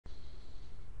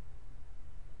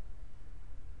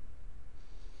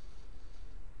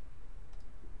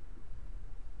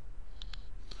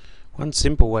One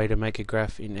simple way to make a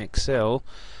graph in Excel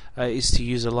is to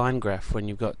use a line graph when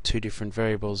you've got two different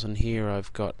variables, and here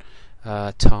I've got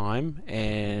time,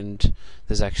 and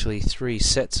there's actually three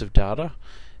sets of data,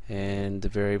 and the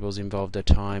variables involved are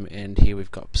time, and here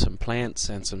we've got some plants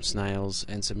and some snails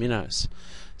and some minnows.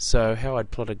 So how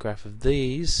I'd plot a graph of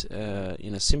these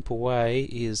in a simple way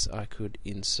is I could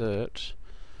insert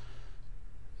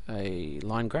a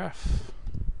line graph,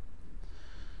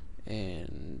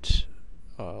 and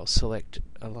I'll select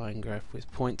a line graph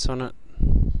with points on it.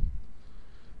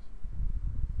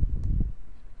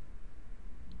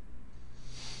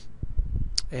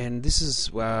 And this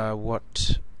is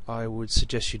what I would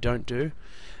suggest you don't do,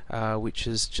 which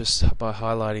is just by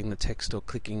highlighting the text or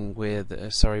clicking where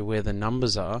the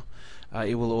numbers are,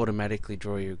 it will automatically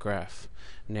draw you a graph.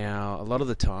 Now, a lot of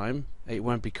the time it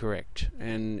won't be correct,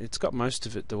 and it's got most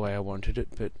of it the way I wanted it,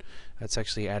 but it's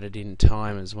actually added in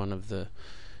time as one of the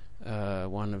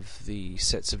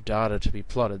sets of data to be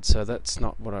plotted, so that's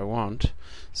not what I want.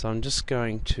 So I'm just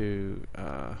going to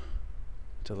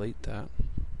delete that,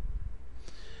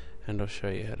 and I'll show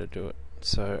you how to do it.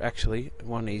 So actually,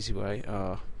 one easy way,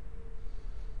 no,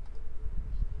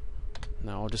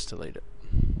 I'll just delete it.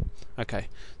 Okay,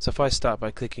 so if I start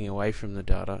by clicking away from the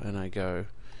data and I go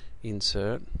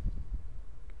insert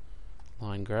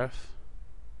line graph,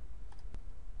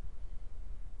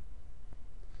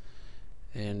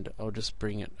 and I'll just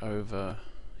bring it over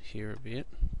here a bit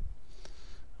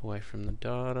away from the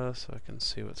data so I can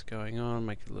see what's going on,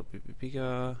 make it a little bit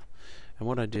bigger. And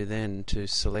what I do then to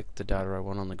select the data I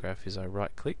want on the graph is I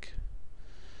right click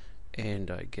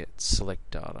and I get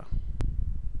select data.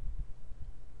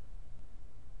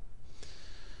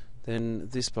 Then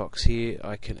this box here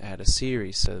I can add a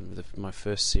series, so my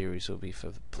first series will be for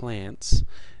the plants,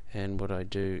 and what I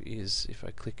do is if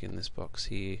I click in this box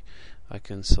here I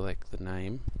can select the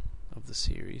name of the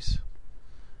series,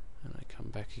 and I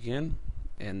come back again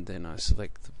and then I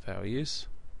select the values.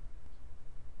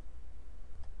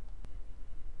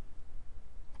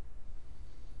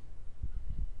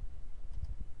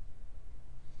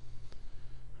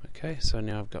 Okay, so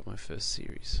now I've got my first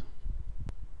series.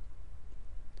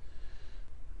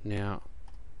 Now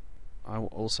I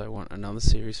also want another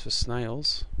series for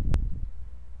snails,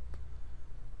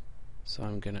 so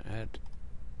I'm going to add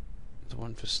the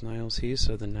one for snails here,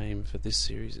 so the name for this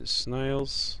series is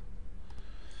snails,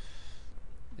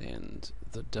 and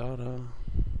the data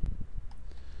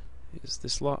is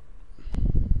this lot.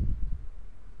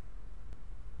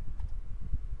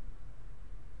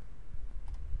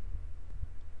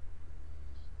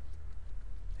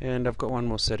 And I've got one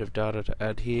more set of data to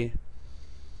add here,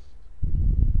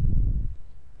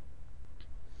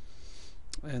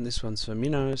 and this one's for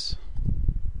minnows.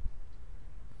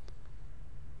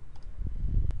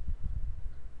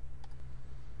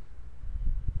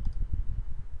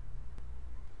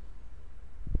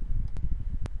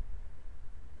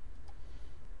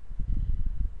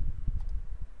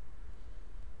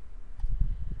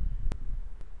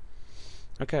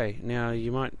 Okay, now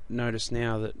you might notice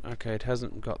now that it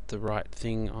hasn't got the right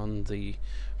thing on the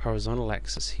horizontal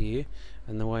axis here,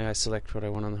 and the way I select what I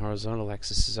want on the horizontal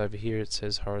axis is over here. It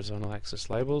says horizontal axis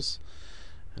labels,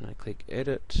 and I click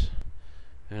edit,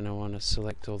 and I want to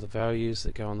select all the values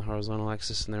that go on the horizontal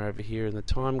axis, and they're over here in the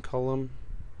time column.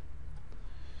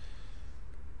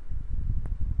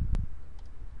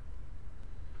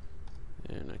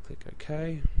 And I click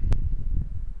OK.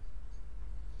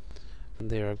 And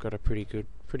there I've got a getting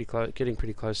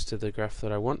pretty close to the graph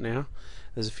that I want now.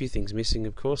 There's a few things missing,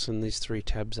 of course, and these three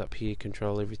tabs up here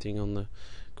control everything on the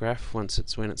graph when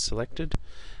it's selected.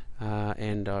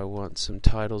 And I want some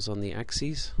titles on the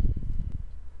axes.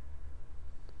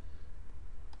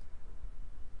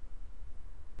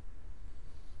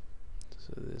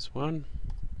 So there's one,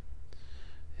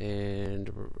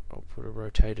 and I'll put a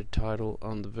rotated title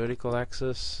on the vertical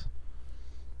axis.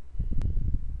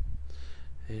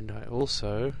 And I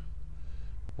also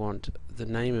want the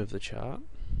name of the chart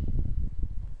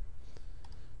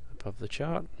above the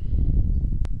chart.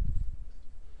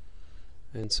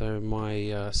 And so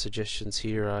my suggestions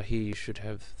here are, here you should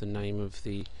have the name of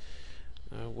the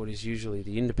what is usually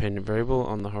the independent variable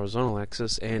on the horizontal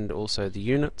axis, and also the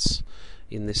units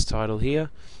in this title here,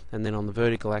 and then on the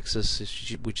vertical axis,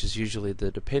 which is usually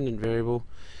the dependent variable,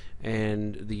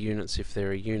 and the units if there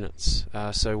are units.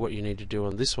 So what you need to do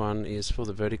on this one is, for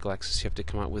the vertical axis, you have to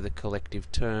come up with a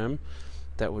collective term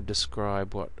that would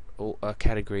describe what a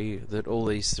category that all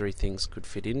these three things could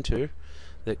fit into,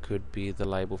 that could be the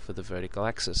label for the vertical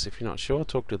axis. If you're not sure,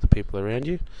 talk to the people around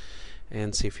you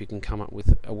and see if you can come up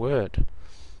with a word.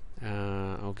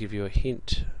 I'll give you a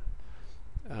hint.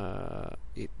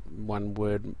 one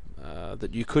word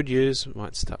that you could use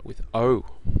might start with O.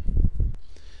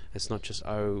 It's not just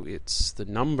O, it's the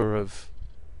number of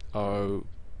O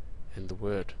and the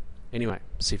word. Anyway,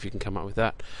 see if you can come up with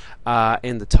that.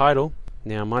 And the title.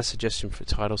 Now, my suggestion for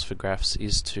titles for graphs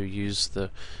is to use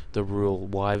the rule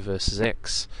Y versus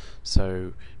X.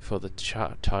 So for the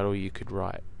title, you could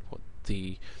write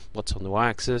what's on the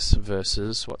Y-axis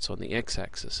versus what's on the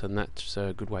X-axis, and that's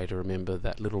a good way to remember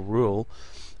that little rule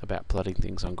about plotting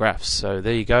things on graphs. So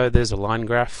there you go. There's a line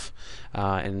graph,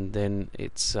 and then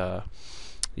it's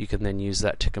you can then use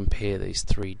that to compare these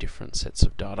three different sets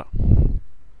of data.